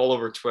you were all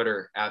over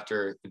Twitter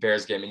after the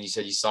Bears game, and you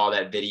said you saw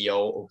that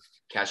video of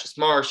Cassius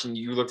Marsh, and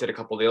you looked at a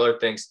couple of the other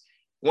things.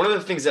 One of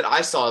the things that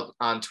I saw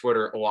on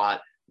Twitter a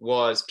lot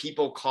was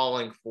people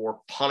calling for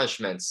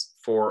punishments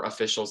for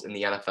officials in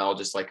the NFL,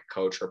 just like a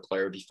coach or a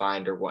player would be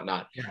fined or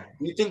whatnot. Yeah.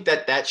 Do you think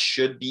that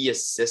should be a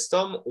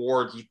system,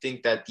 or do you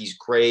think that these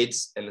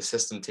grades and the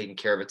system taking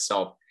care of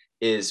itself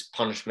is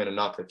punishment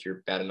enough if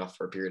you're bad enough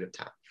for a period of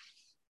time?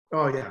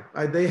 Oh yeah,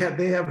 they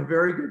have a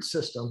very good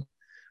system.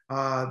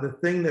 The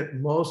thing that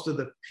most of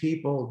the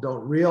people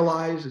don't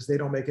realize is they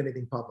don't make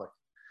anything public.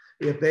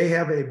 If they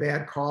have a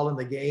bad call in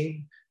the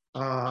game,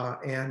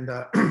 and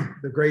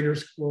the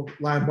graders will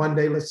line one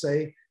day, let's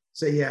say,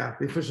 yeah,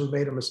 the officials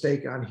made a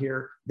mistake on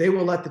here. They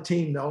will let the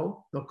team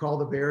know. They'll call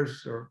the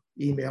Bears or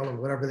email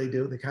them, whatever they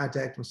do. They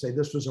contact them and say,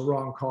 this was a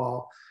wrong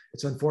call.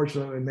 It's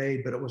unfortunately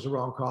made, but it was a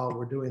wrong call.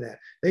 We're doing that.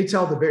 They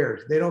tell the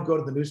Bears. They don't go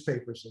to the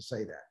newspapers and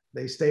say that.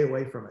 They stay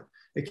away from it.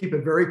 They keep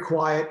it very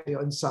quiet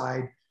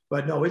inside.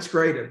 But no, it's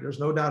graded. There's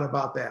no doubt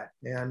about that.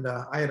 And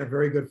I had a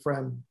very good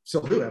friend,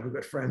 still do have a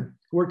good friend,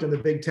 who worked in the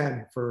Big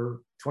Ten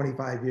for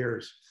 25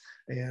 years.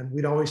 And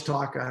we'd always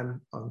talk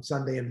on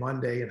Sunday and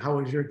Monday, and how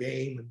was your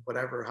game and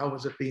whatever, how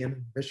was it being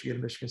in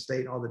Michigan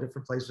State, and all the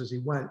different places he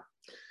went.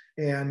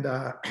 And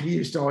he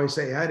used to always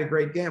say, I had a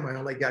great game. I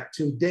only got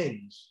 2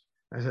 dings.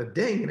 I said,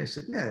 ding? And I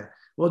said, yeah.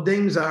 Well,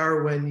 dings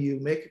are when you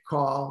make a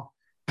call,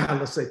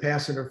 let's say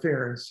pass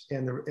interference,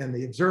 and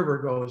the observer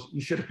goes,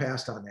 you should have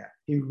passed on that.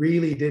 He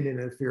really didn't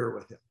interfere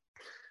with him.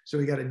 So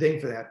he got a ding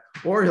for that.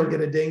 Or he'll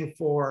get a ding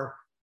for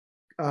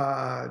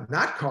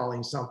not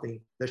calling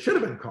something that should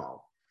have been called.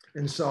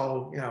 And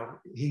so,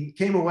 he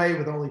came away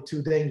with only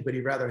 2 dings, but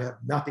he'd rather have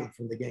nothing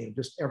from the game.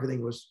 Just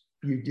everything was,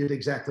 you did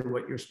exactly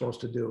what you're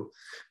supposed to do.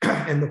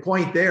 And the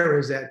point there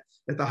is that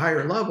at the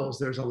higher levels,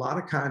 there's a lot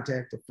of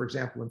contact. For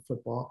example, in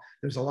football,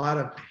 there's a lot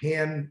of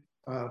hand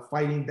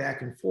fighting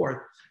back and forth.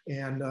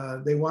 And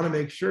they want to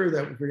make sure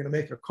that if you're going to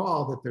make a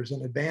call, that there's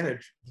an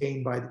advantage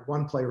gained by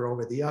one player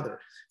over the other. If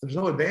there's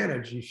no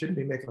advantage, you shouldn't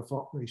be making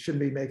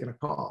a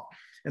call.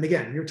 And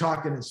again, you're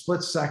talking in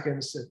split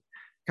seconds.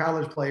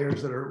 College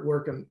players that are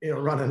working,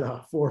 running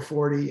a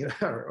 440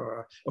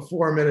 or a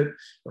 4 minute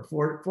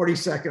or 40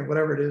 second,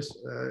 whatever it is,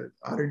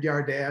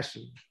 100-yard dash,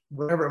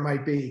 whatever it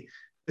might be.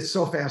 It's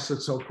so fast,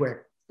 it's so quick,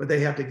 but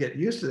they have to get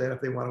used to that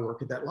if they want to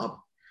work at that level.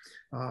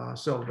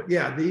 But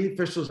yeah, the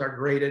officials are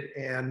graded.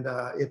 And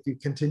if you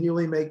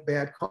continually make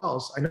bad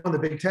calls, I know in the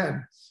Big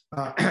Ten,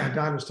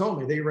 Don has told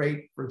me they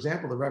rate, for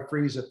example, the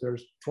referees, if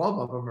there's 12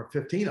 of them or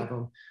 15 of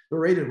them, they're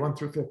rated 1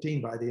 through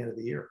 15 by the end of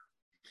the year.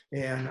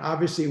 And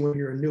obviously, when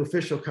you're a new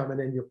official coming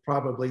in, you're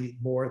probably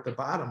more at the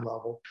bottom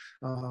level.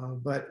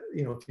 But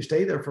if you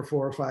stay there for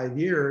 4 or 5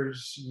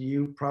 years,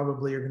 you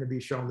probably are going to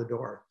be shown the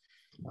door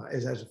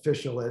as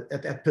official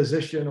at that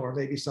position, or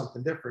maybe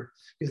something different,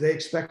 because they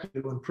expect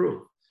you to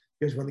improve.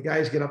 because when the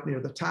guys get up near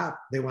the top,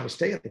 they want to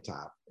stay at the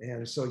top.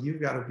 And so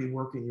you've got to be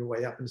working your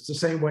way up. And it's the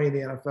same way in the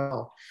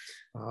NFL.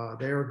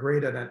 They're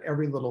graded on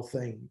every little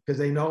thing because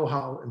they know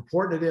how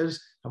important it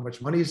is, how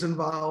much money is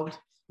involved,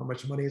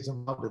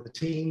 with the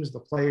teams, the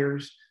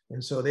players.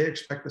 And so they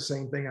expect the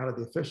same thing out of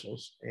the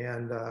officials.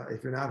 And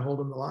if you're not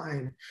holding the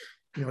line,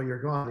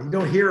 you're gone. You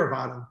don't hear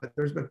about them, but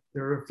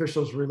there are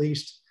officials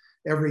released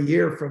every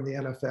year from the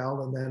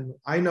NFL. And then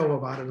I know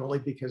about it only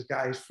because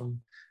guys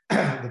from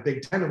the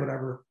Big Ten or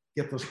whatever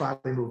get the spot,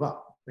 they move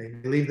up. They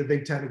leave the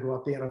Big Ten to go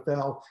up the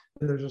NFL,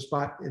 and there's a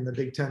spot in the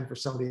Big Ten for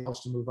somebody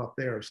else to move up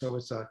there. So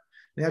it's a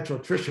natural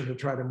attrition to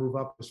try to move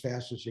up as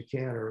fast as you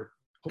can, or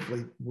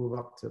hopefully move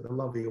up to the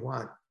level you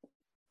want.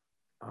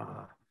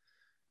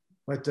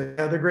 But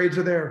the grades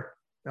are there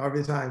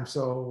every time.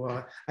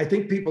 So I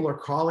think people are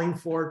calling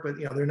for it,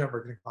 but they're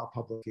never going to call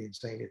publicly and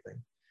say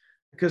anything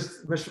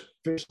because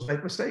officials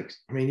make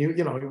mistakes. I mean, what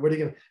are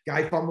you going to?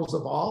 Guy fumbles the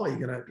ball, are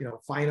you going to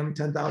fine him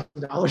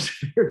 $10,000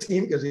 for your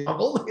team because he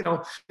fumbled?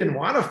 Didn't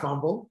want to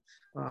fumble.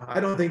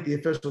 I don't think the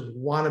officials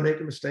want to make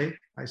a mistake.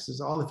 I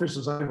says all the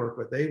officials I work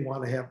with, they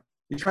want to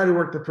you try to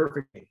work the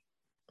perfect game,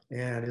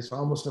 and it's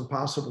almost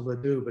impossible to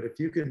do. But if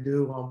you can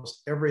do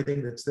almost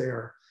everything that's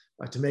there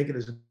to make it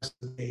as best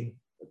a game,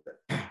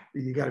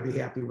 you got to be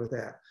happy with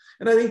that.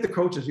 And I think the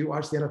coaches, you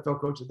watch the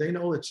NFL coaches, they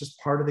know it's just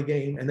part of the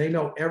game, and they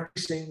know every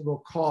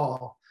single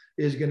call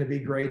is going to be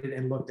graded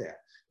and looked at.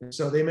 And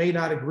so they may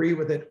not agree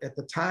with it at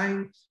the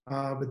time,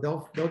 but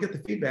they'll get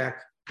the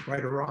feedback,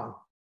 right or wrong,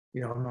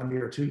 Monday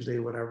or Tuesday,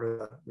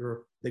 whatever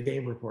the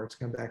game reports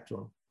come back to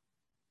them.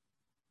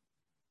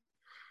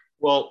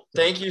 Well,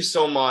 thank you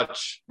so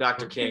much,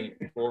 Dr. King,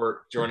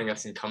 for joining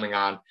us and coming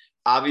on.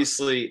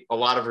 Obviously, a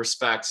lot of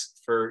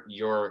respects for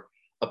your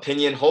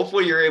opinion.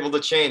 Hopefully you're able to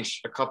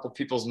change a couple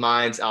people's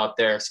minds out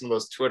there, some of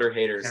those Twitter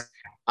haters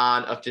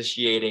on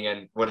officiating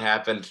and what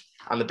happened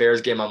on the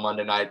Bears game on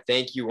Monday night.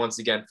 Thank you once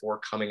again for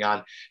coming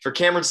on. For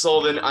Cameron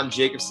Sullivan, I'm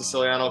Jacob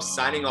Siciliano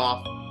signing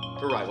off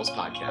for Rivals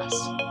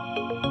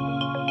Podcast.